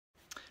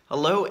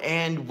Hello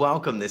and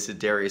welcome. This is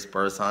Darius,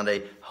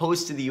 Barazandeh,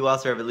 host of the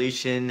Wealth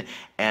Revolution.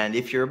 And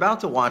if you're about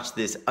to watch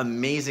this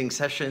amazing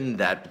session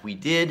that we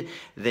did,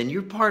 then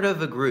you're part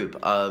of a group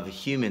of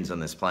humans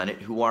on this planet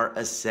who are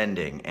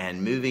ascending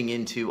and moving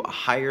into a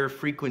higher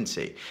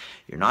frequency.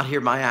 You're not here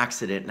by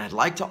accident, and I'd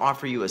like to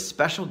offer you a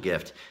special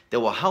gift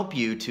that will help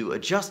you to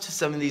adjust to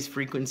some of these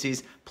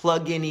frequencies,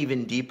 plug in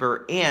even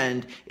deeper,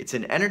 and it's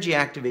an energy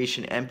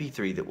activation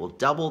MP3 that will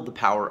double the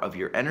power of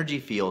your energy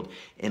field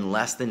in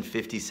less than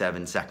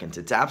 57 seconds.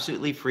 It's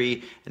absolutely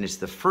free, and it's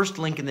the first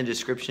link in the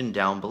description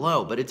down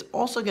below, but it's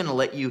also going to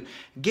let you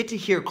get to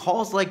hear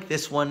calls like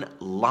this one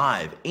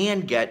live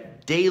and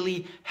get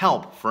daily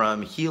help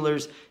from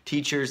healers,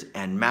 teachers,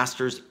 and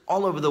masters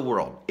all over the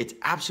world. It's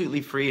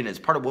absolutely free, and it's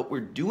part of what we're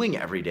doing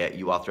every day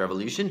at Wealth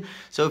Revolution.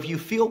 So if you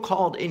feel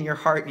called in your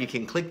heart, you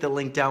can click the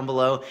link down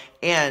below,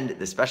 and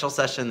the special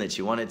session that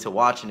you wanted to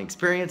watch and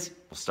experience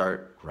will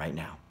start right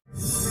now.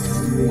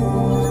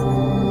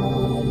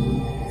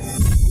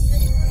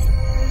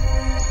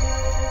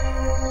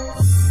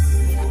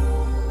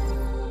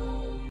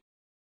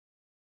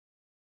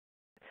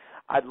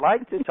 I'd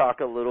like to talk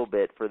a little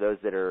bit, for those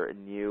that are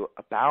new,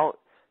 about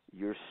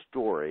your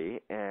story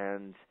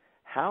and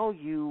how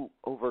you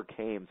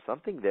overcame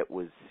something that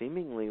was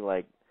seemingly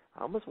like,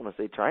 I almost want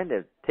to say, trying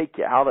to take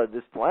you out of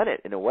this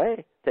planet in a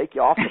way, take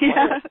you off the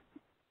planet. Yeah,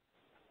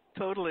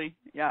 totally.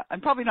 Yeah,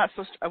 I'm probably not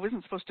supposed to, I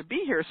wasn't supposed to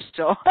be here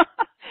still.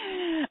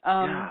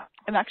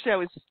 And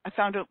actually I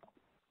found out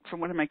from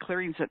one of my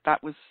clearings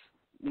that was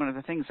one of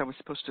the things. I was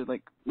supposed to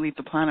leave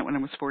the planet when I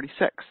was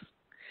 46.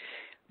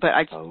 But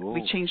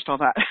we changed all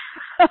that.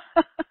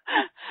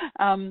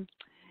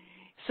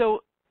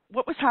 So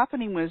what was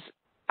happening was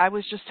I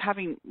was just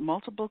having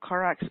multiple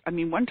car accidents. I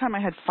mean, one time I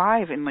had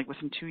 5 in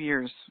within 2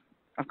 years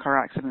of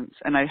car accidents.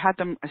 And I had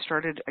them, I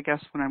started, I guess,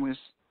 when I was,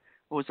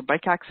 it was a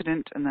bike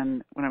accident. And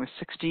then when I was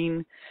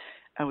 16,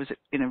 I was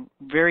in a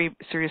very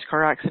serious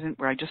car accident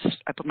where I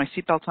put my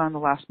seatbelt on the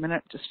last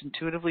minute, just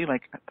intuitively,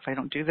 like, if I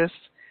don't do this,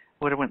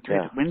 I would have went through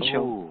the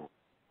windshield.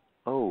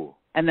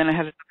 And then I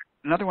had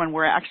another one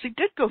where I actually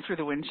did go through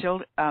the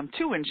windshield, 2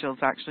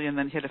 windshields actually, and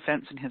then hit a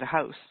fence and hit a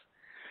house.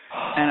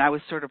 And I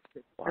was sort of,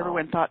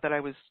 everyone thought that I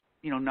was,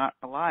 not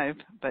alive,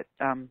 but,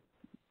 and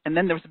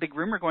then there was a big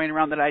rumor going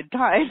around that I'd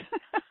died.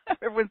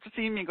 Everyone's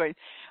seeing me going,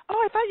 oh,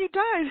 I thought you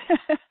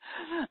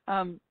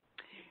died.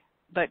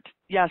 But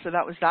yeah, so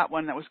that was that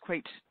one. That was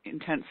quite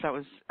intense. That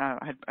was, I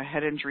had a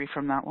head injury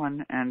from that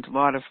one and a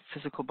lot of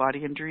physical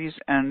body injuries.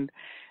 And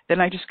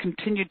then I just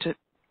continued to,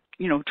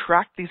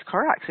 track these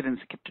car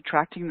accidents. I kept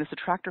attracting this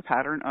attractor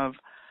pattern of,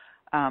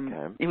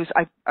 it was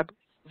I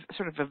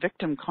sort of a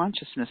victim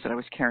consciousness that I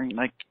was carrying.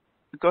 Like,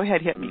 go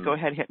ahead, hit me. Go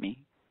ahead, hit me.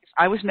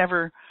 I was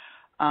never,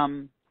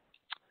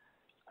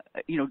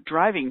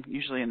 driving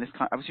usually in this.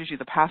 I was usually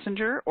the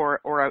passenger, or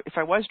if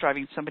I was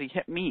driving, somebody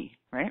hit me,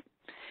 right?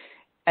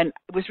 And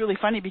it was really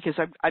funny because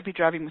I'd be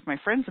driving with my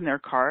friends in their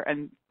car,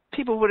 and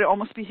people would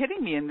almost be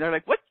hitting me, and they're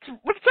like, "What's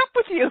up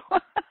with you?" Oh,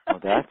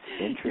 that's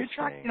interesting. You're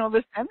attracting all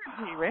this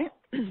energy, right?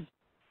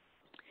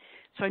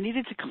 So I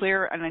needed to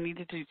clear, and I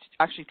needed to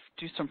actually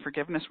do some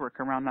forgiveness work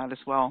around that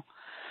as well.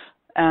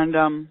 And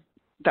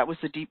that was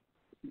the deep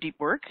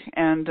work.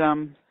 And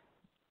then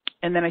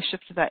I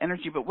shifted that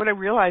energy. But what I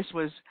realized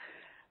was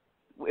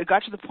it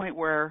got to the point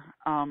where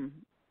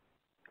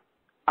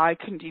I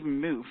couldn't even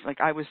move.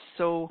 Like, I was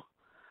so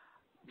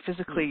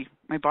physically,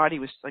 my body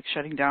was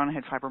shutting down. I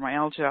had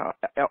fibromyalgia.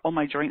 All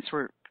my joints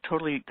were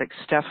totally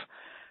stiff.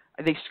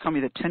 They used to call me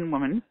the Tin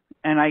Woman.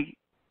 And I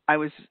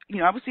was,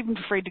 I was even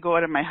afraid to go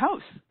out of my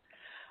house.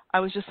 I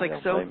was just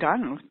so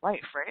done with life,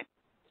 right?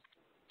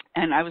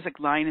 And I was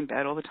lying in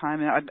bed all the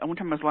time. And one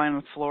time I was lying on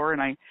the floor,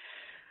 and I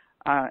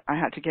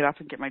had to get up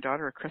and get my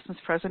daughter a Christmas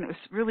present. It was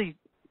really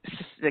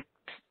just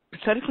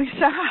pathetically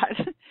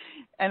sad.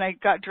 And I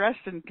got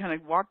dressed and kind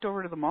of walked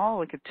over to the mall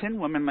like a Tin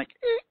Woman,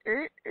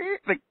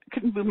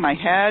 couldn't move my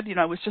head.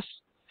 I was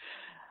just,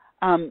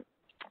 and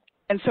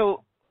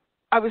so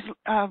I was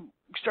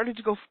started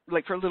to go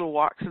for little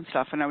walks and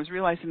stuff, and I was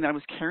realizing that I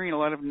was carrying a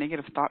lot of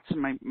negative thoughts in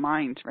my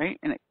mind, right?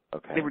 And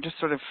they were just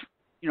sort of,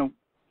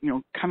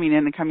 coming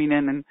in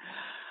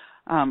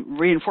and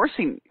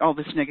reinforcing all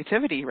this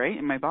negativity, right,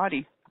 in my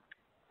body.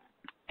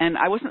 And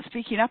I wasn't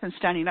speaking up and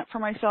standing up for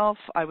myself.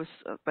 I was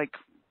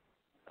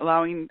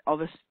allowing all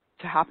this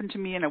to happen to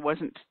me, and I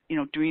wasn't,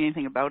 doing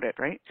anything about it,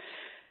 right?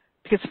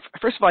 Because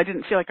first of all, I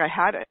didn't feel like I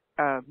had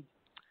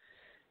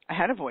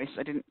a voice.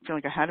 I didn't feel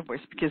like I had a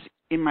voice because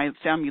in my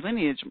family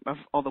lineage of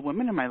all the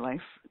women in my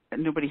life,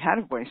 nobody had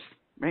a voice,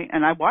 right?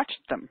 And I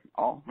watched them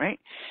all, right?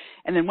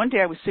 And then one day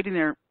I was sitting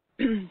there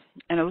and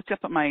I looked up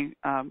at my,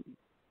 where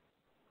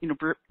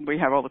you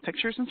have all the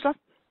pictures and stuff.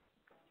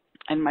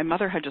 And my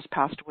mother had just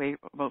passed away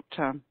about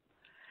a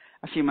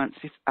few months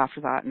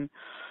after that. And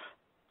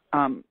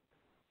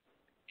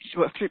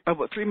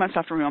about 3 months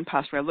after my mom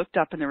passed away, I looked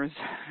up and there was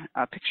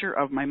a picture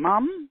of my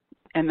mom,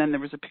 and then there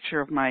was a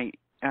picture of my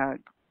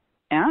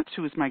aunt,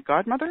 who was my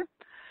godmother,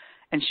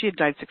 and she had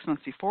died 6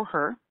 months before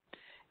her,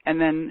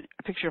 and then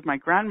a picture of my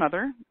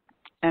grandmother.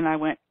 And I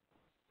went,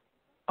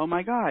 oh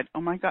my God,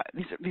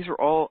 these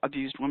are all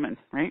abused women,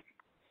 right?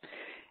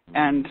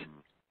 And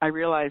I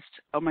realized,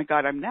 oh my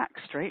God, I'm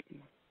next, right?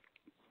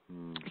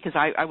 Because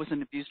I was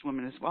an abused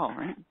woman as well,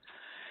 right?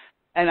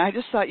 And I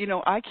just thought,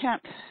 I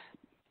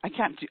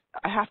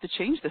have to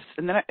change this.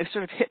 And then it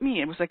sort of hit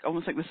me. It was like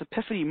almost like this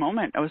epiphany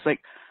moment. I was like,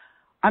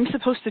 I'm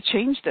supposed to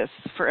change this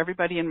for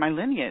everybody in my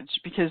lineage,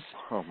 because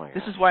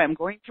this is why I'm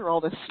going through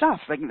all this stuff.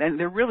 Like, and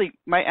they're really,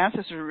 my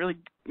ancestors are really,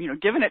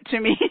 giving it to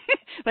me,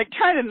 like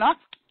trying to knock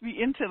me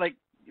into like,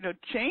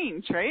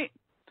 change, right?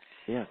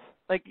 Yes.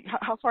 Like,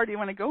 how far do you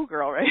want to go,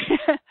 girl, right?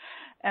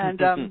 And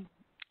then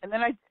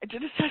I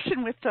did a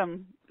session with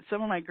some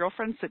of my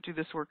girlfriends that do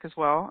this work as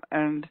well,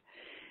 and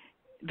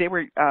they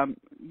were,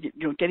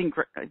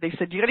 they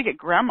said, you got to get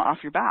grandma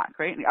off your back,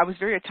 right? And I was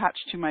very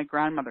attached to my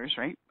grandmothers,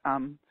 right?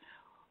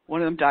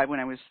 One of them died when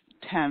I was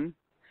 10,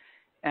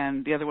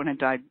 and the other one had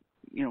died,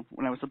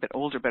 when I was a bit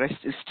older, but it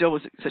still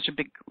was such a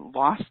big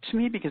loss to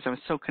me because I was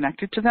so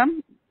connected to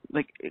them.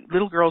 Like,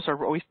 little girls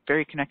are always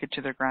very connected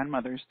to their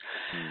grandmothers.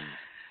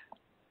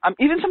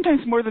 Even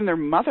sometimes more than their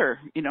mother,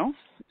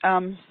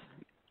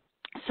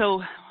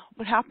 So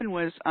what happened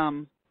was,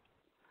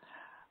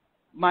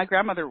 my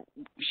grandmother,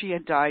 she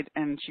had died,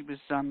 and she was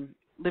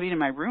living in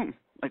my room.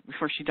 Like,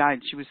 before she died,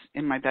 she was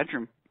in my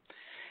bedroom.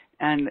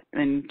 And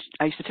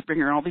I used to bring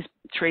her all these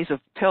trays of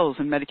pills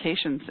and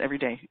medications every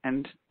day.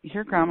 And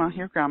here, grandma,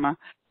 here, grandma.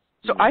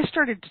 So I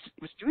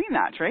was doing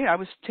that, right? I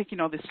was taking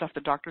all this stuff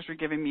the doctors were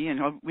giving me, and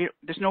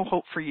there's no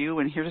hope for you,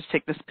 and here, just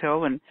take this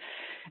pill, and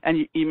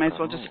you might as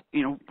well just,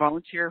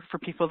 volunteer for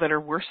people that are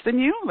worse than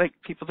you, like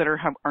people that are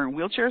in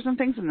wheelchairs and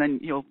things, and then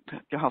you'll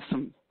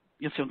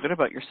feel good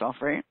about yourself,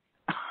 right?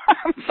 I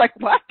was like,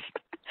 what?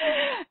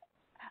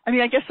 I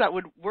mean, I guess that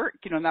would work,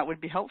 and that would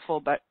be helpful,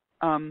 but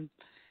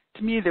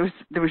to me, there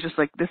was just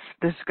like, this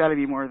got to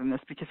be more than this,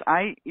 because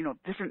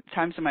different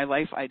times in my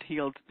life, I'd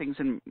healed things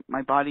in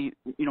my body,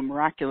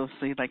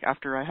 miraculously. Like,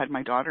 after I had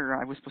my daughter,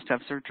 I was supposed to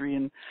have surgery,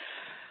 and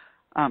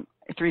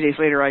 3 days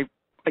later, I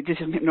did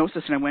some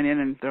hypnosis, and I went in,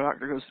 and the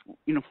doctor goes,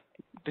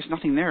 there's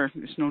nothing there.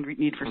 There's no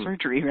need for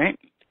surgery, right?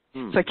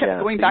 So I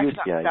kept going back to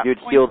that. Yeah, you'd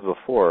healed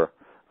before.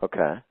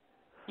 Okay.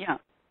 Yeah,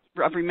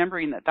 of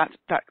remembering that does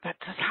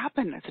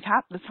happen.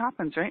 This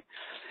happens, right?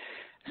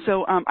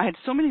 So I had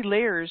so many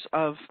layers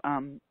of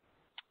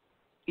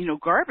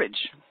garbage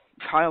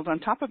piled on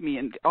top of me,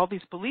 and all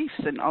these beliefs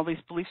and all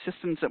these belief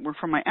systems that were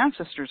from my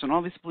ancestors, and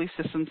all these belief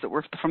systems that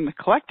were from the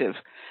collective,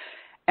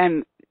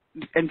 and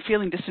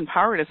feeling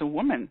disempowered as a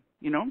woman,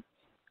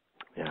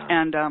 Yeah.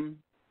 And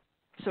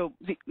so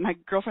my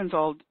girlfriends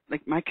all,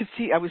 like, I could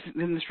see, I was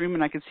in this room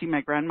and I could see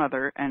my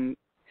grandmother, and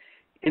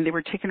they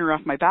were taking her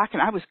off my back,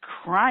 and I was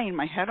crying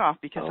my head off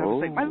because I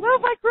was like, I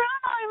love my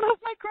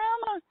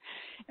grandma.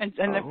 And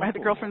I had the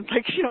girlfriends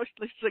like, she's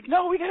like,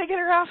 no, we got to get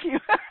her off you.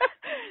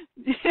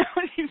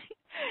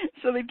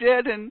 So they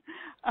did, and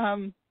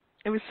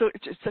it was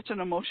it's such an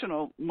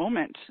emotional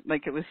moment.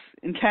 Like, it was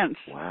intense.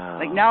 Wow.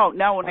 Like,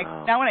 now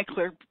when I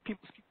clear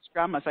people's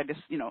grandmas, I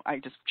just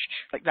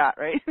like that,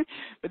 right?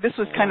 But this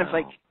was kind of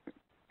like,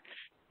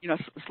 a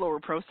slower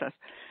process.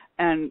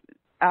 And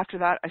after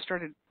that, I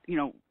started,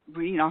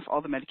 reading off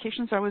all the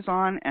medications I was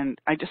on, and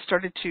I just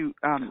started to,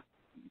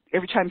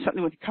 every time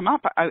something would come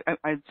up,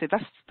 I'd say,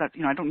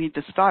 I don't need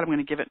this thought. I'm going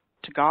to give it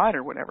to God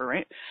or whatever,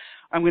 right?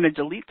 I'm going to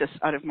delete this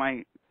out of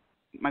my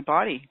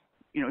body.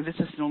 This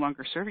is no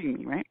longer serving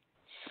me, right?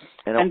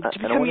 And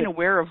becoming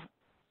aware of.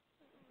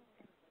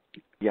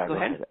 Yeah, go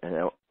ahead.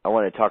 And I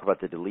want to talk about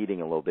the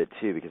deleting a little bit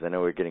too, because I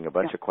know we're getting a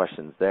bunch of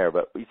questions there.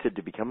 But you said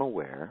to become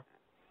aware.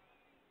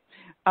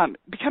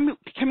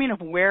 Becoming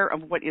aware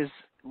of what is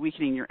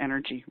weakening your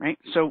energy, right?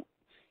 So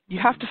you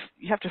have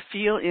to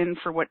feel in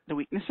for what the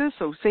weakness is.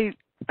 So say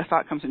a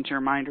thought comes into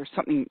your mind, or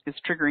something is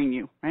triggering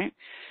you, right?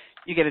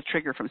 You get a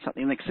trigger from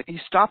something. Like, so you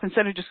stop,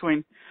 instead of just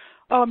going,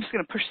 oh, I'm just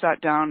going to push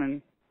that down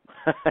and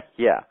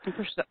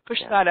push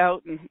that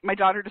out. And my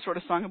daughter just wrote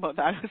a song about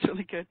that. It was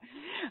really good.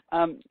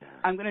 I'm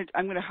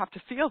gonna have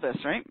to feel this,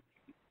 right?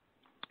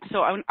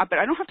 So but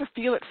I don't have to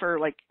feel it for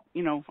like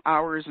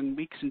hours and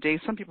weeks and days.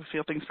 Some people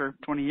feel things for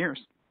 20 years.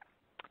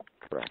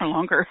 Correct. Or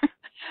longer.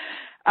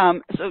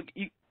 So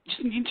you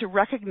just need to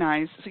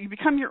recognize. So you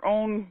become your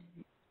own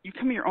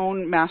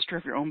master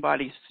of your own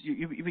body. So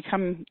you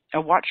become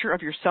a watcher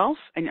of yourself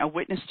and a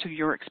witness to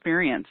your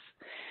experience.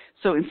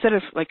 So instead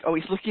of like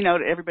always looking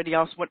out at everybody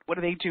else, what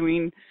are they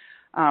doing?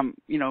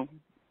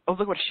 Oh,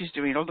 look what she's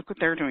doing. Oh, look what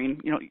they're doing.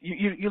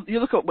 You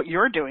look at what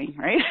you're doing,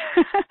 right?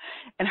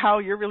 And how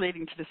you're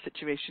relating to the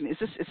situation. Is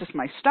this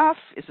my stuff?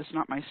 Is this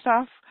not my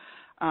stuff?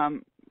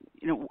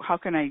 How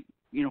can I,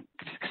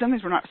 because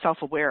sometimes we're not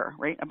self-aware,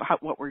 right,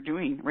 about what we're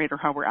doing, right, or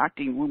how we're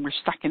acting when we're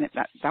stuck in it,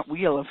 that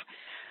wheel of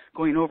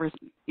going over,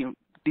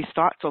 these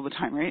thoughts all the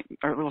time, right?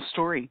 Our little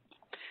story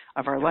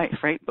of our life,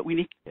 right? But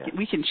we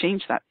can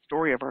change that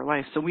story of our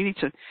life. So we need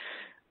to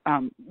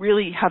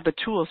really have the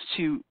tools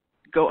to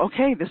go,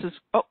 okay,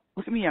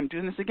 look at me, I'm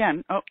doing this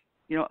again. Oh,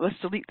 let's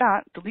delete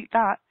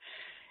that.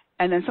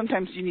 And then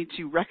sometimes you need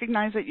to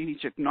recognize it. You need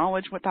to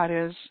acknowledge what that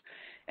is.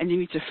 and you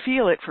need to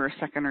feel it for a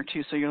second or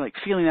two. So you're like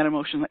feeling that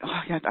emotion, like,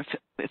 oh yeah,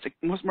 it's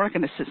almost more like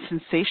a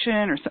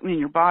sensation or something in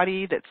your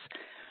body that's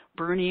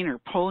burning or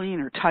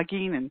pulling or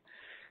tugging,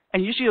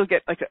 and usually you'll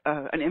get like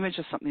an image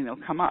of something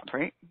that'll come up,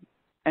 right?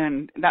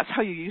 And that's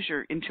how you use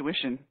your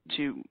intuition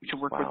to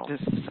work Wow. with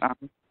this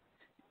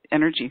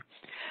energy.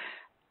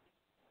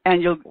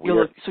 And you'll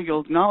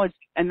acknowledge,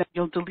 and then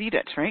you'll delete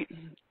it, right?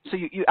 So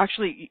you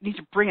actually need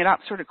to bring it up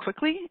sort of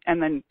quickly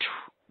and then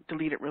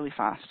delete it really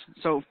fast.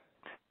 So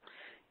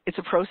it's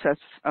a process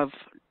of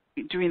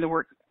doing the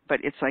work, but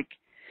it's like,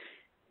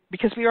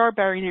 because we are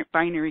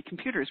binary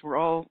computers, we're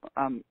all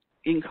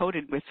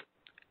encoded with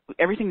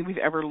everything that we've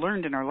ever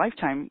learned in our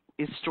lifetime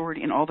is stored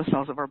in all the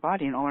cells of our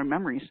body and all our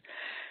memories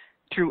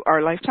through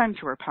our lifetime,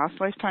 through our past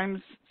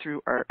lifetimes, through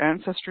our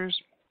ancestors.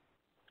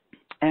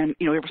 And,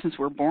 ever since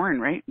we're born,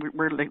 right,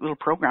 we're like little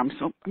programs.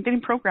 So I'm getting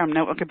programmed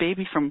now, like a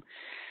baby from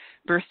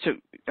birth to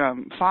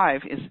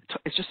 5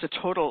 it's just a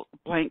total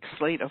blank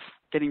slate of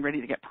getting ready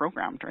to get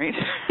programmed, right?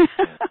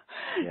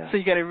 Yeah. So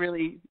you got to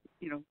really,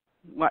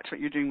 watch what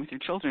you're doing with your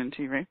children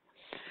too, right?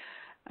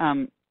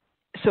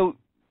 So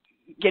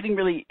getting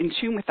really in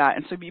tune with that,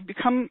 and so you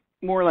become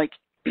more like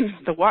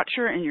the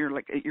watcher, and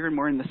you're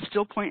more in the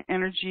still point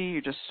energy.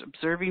 You're just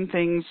observing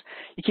things.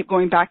 You keep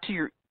going back to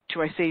your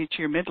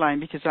midline,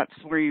 because that's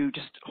where you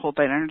just hold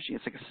that energy.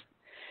 It's like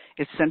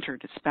it's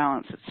centered, it's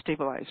balanced, it's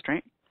stabilized,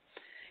 right?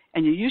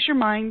 And you use your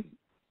mind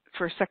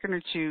for a second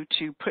or two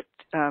to put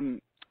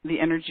the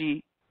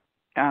energy,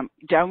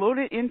 download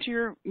it into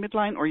your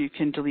midline, or you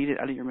can delete it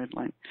out of your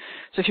midline.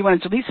 So if you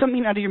want to delete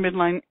something out of your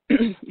midline,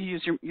 you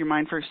use your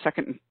mind for a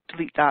second and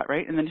delete that,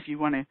 right? And then if you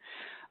want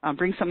to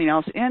bring something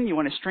else in, you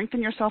want to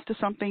strengthen yourself to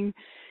something,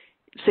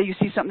 say you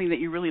see something that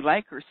you really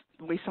like, or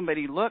the way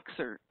somebody looks,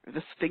 or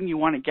this thing you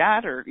want to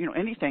get, or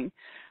anything,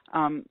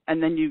 and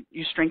then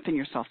you strengthen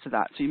yourself to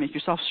that. So you make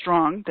yourself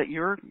strong, that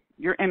your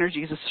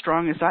energy is as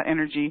strong as that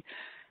energy,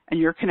 and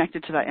you're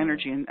connected to that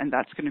energy, and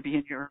that's going to be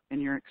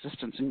in your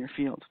existence, in your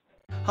field.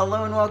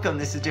 Hello and welcome.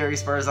 This is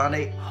Darius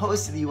Barazandeh,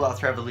 host of the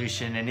Wealth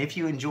Revolution. And if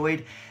you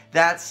enjoyed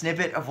that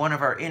snippet of one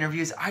of our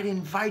interviews, I'd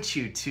invite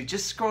you to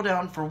just scroll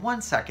down for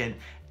 1 second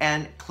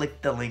and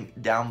click the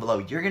link down below.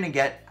 You're going to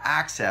get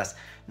access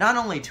not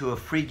only to a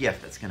free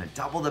gift that's going to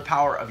double the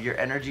power of your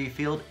energy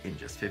field in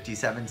just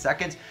 57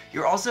 seconds,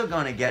 you're also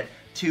going to get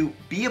to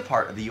be a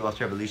part of the Wealth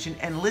Revolution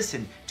and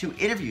listen to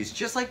interviews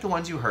just like the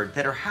ones you heard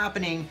that are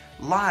happening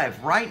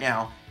live right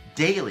now,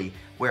 daily,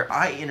 where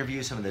I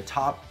interview some of the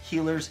top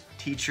healers,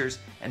 teachers,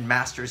 and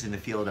masters in the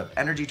field of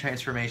energy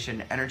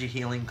transformation, energy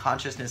healing,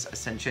 consciousness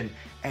ascension,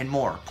 and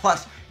more.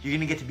 Plus, you're going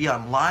to get to be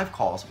on live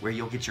calls where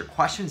you'll get your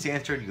questions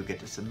answered, you'll get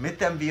to submit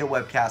them via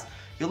webcast,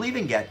 you'll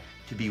even get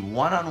to be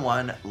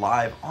one-on-one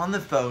live on the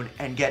phone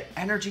and get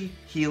energy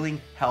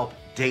healing help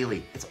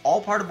daily. It's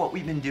all part of what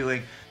we've been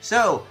doing.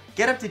 So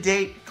get up to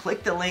date,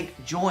 click the link,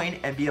 join,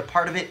 and be a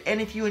part of it.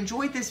 And if you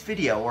enjoyed this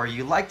video or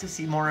you'd like to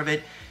see more of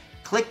it,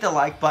 click the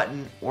like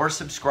button or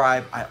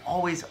subscribe. I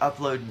always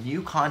upload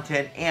new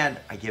content and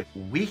I give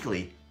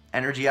weekly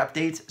energy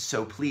updates.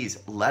 So please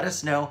let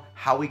us know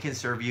how we can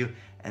serve you.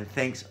 And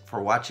thanks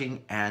for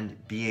watching and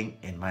being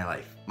in my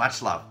life.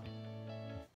 Much love.